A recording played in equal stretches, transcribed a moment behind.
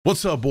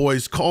What's up,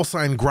 boys?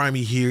 Callsign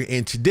Grimey here,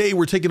 and today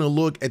we're taking a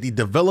look at the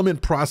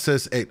development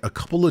process at a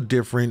couple of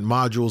different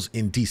modules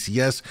in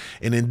DCS.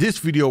 And in this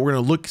video, we're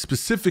going to look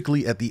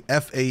specifically at the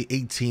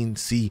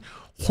F-18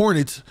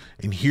 Hornet,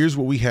 and here's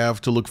what we have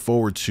to look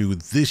forward to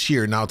this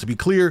year. Now, to be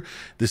clear,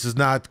 this is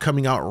not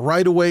coming out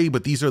right away,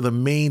 but these are the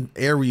main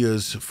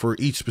areas for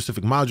each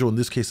specific module, in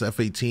this case,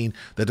 F-18,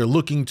 that they're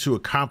looking to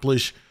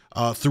accomplish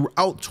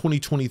throughout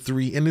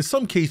 2023, and in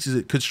some cases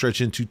it could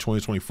stretch into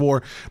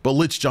 2024, but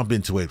let's jump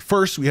into it.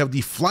 First, we have the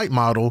flight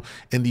model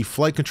and the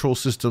flight control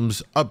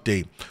systems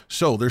update.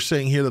 So they're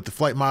saying here that the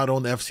flight model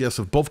and the FCS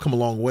have both come a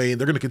long way, and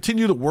they're going to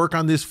continue to work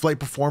on this flight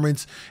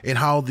performance and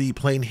how the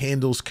plane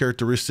handles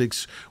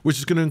characteristics, which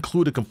is going to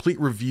include a complete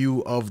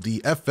review of the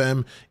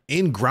FM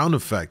in ground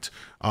effect.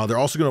 They're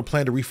also going to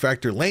plan to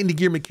refactor landing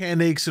gear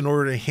mechanics in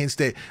order to enhance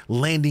that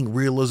landing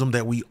realism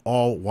that we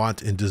all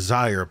want and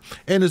desire,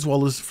 and as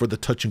well as for the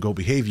touch and go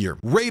behavior.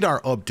 Radar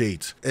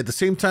updates. At the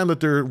same time that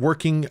they're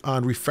working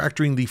on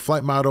refactoring the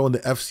flight model and the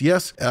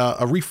FCS,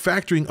 a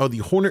refactoring of the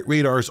Hornet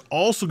radar is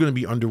also going to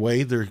be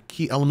underway. Their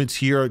key elements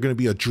here are going to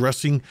be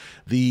addressing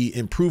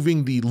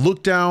improving the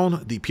look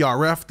down, the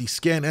PRF, the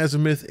scan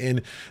azimuth,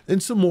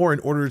 and some more in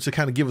order to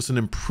kind of give us an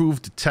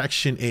improved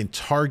detection and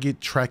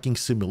target tracking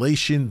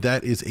simulation.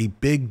 That is a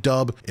big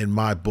dub in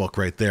my book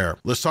right there.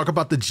 Let's talk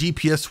about the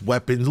GPS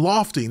weapon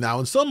lofting. Now,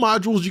 in some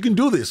modules you can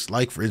do this,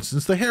 like for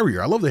instance the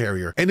Harrier. I love the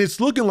Harrier, and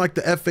it's looking like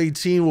the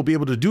F-18 will be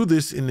able to do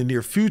this in the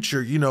near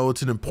future. You know,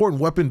 it's an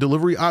important weapon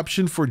delivery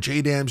option for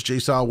JDAMs,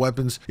 J-style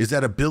weapons, is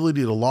that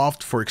ability to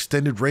loft for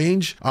extended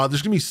range.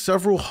 There's gonna be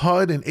several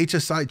HUD and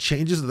HSI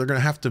changes that they're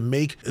gonna have to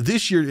make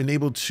this year and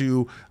able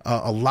to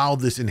allow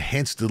this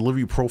enhanced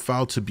delivery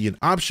profile to be an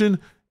option.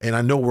 And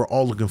I know we're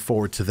all looking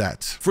forward to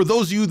that. For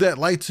those of you that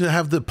like to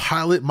have the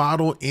pilot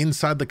model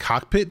inside the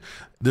cockpit,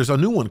 there's a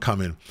new one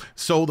coming.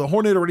 So the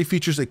Hornet already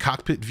features a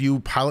cockpit view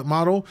pilot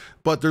model,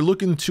 but they're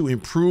looking to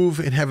improve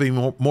and have a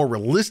more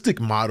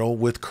realistic model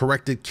with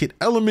corrected kit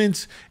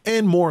elements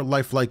and more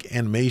lifelike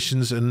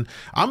animations. And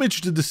I'm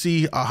interested to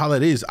see how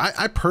that is.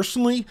 I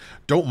personally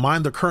don't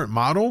mind the current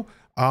model.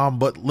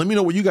 But let me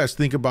know what you guys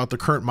think about the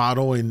current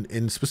model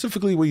and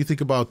specifically what you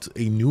think about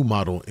a new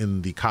model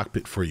in the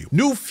cockpit for you.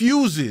 New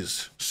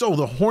fuses. So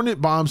the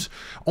Hornet bombs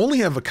only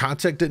have a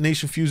contact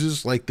detonation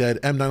fuses like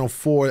that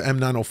M904,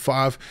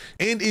 M905.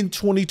 And in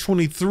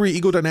 2023,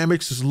 Ego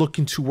Dynamics is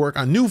looking to work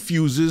on new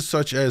fuses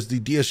such as the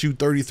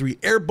DSU-33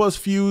 Airbus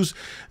fuse,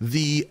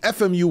 the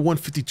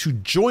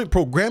FMU-152 Joint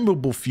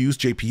Programmable Fuse,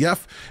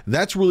 JPF.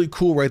 That's really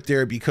cool right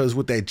there, because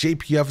with that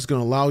JPF is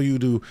going to allow you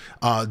to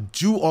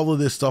do all of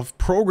this stuff,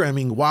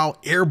 programming while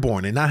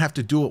airborne, and not have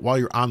to do it while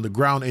you're on the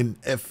ground. And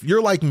if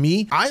you're like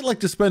me, I like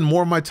to spend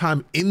more of my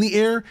time in the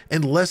air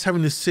and less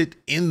having to sit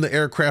in the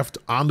aircraft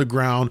on the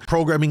ground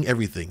programming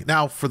everything.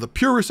 Now, for the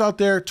purists out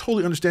there,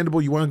 totally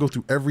understandable. You want to go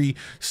through every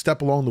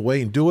step along the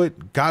way and do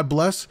it. God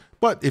bless.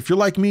 But if you're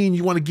like me and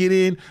you want to get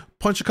in,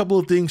 punch a couple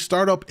of things,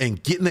 start up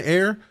and get in the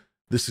air,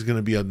 this is going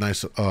to be a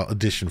nice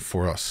addition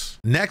for us.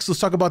 Next, let's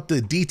talk about the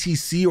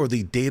DTC, or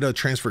the data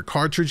transfer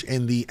cartridge,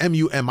 and the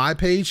MUMI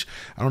page.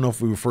 I don't know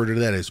if we refer to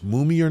that as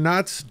MUMI or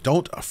not.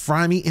 Don't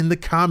fry me in the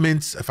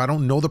comments if I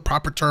don't know the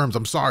proper terms.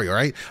 I'm sorry, all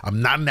right?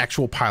 I'm not an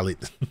actual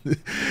pilot.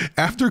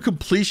 After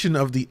completion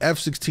of the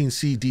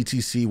F-16C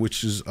DTC,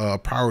 which is a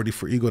priority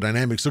for Ego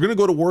Dynamics, they're going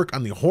to go to work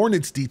on the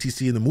Hornets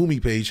DTC and the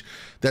MUMI page.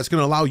 That's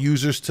going to allow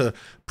users to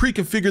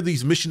pre-configure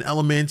these mission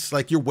elements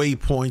like your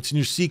waypoints and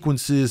your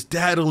sequences,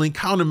 data link,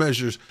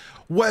 countermeasures,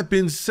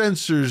 weapons,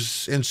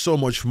 sensors, and so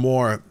much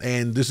more.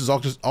 And this is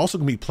also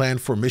going to be planned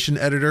for Mission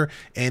Editor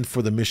and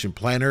for the Mission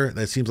Planner.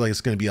 That seems like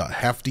it's going to be a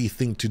hefty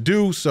thing to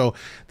do, so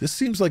this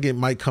seems like it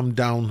might come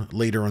down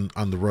later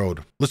on the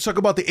road. Let's talk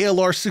about the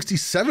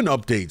ALR-67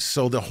 updates.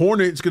 So the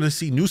Hornet is going to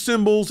see new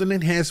symbols and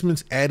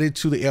enhancements added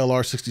to the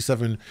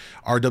ALR-67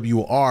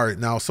 RWR.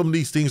 Now, some of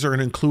these things are going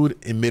to include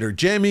emitter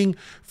jamming,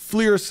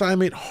 FLIR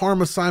assignment,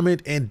 harm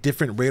assignment, and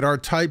different radar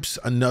types.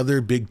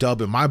 Another big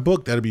dub in my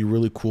book. That'd be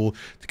really cool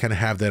to kind of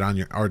have that on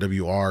your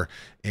RWR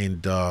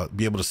and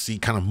be able to see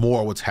kind of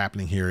more what's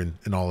happening here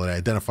and all of that,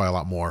 identify a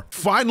lot more.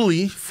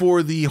 Finally,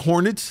 for the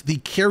Hornets, the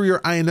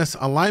carrier INS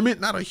alignment,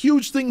 not a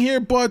huge thing here,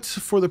 but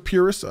for the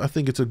purists, I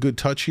think it's a good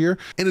touch here.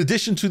 In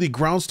addition to the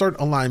ground start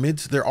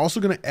alignment, they're also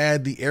going to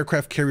add the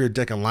aircraft carrier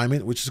deck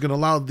alignment, which is going to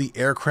allow the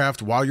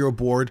aircraft, while you're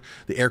aboard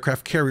the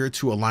aircraft carrier,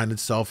 to align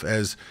itself,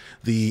 as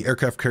the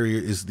aircraft carrier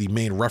is the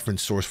main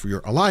reference source for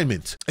your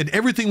alignment. And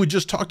everything we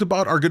just talked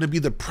about are going to be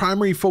the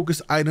primary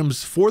focus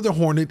items for the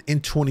Hornet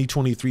in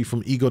 2023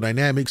 from Ego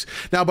Dynamics.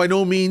 Now, by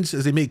no means,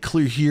 as they make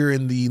clear here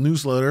in the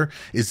newsletter,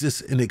 is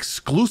this an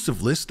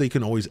exclusive list. They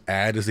can always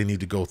add as they need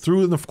to go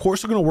through. And of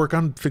course, they're going to work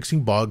on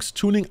fixing bugs,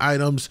 tuning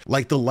items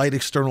like the light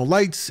external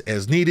lights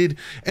as needed,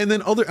 and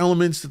then other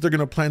elements that they're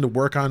going to plan to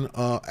work on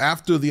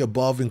after the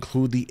above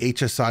include the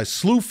HSI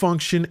slew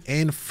function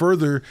and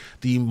further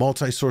the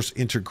multi-source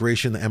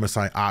integration, the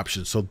MSI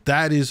option. So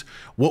that is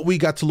what we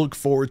got to look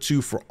forward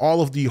to for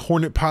all of the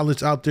Hornet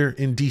pilots out there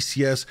in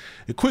DCS.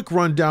 A quick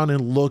rundown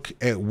and look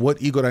at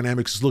what Ego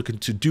Dynamics is looking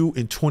to do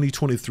in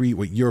 2023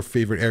 with your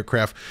favorite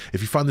aircraft.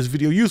 If you found this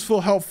video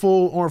useful,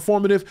 helpful, or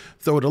informative,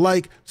 throw it a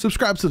like,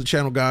 subscribe to the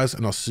channel, guys,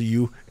 and I'll see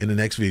you in the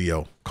next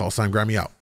video. Callsign Grimey out.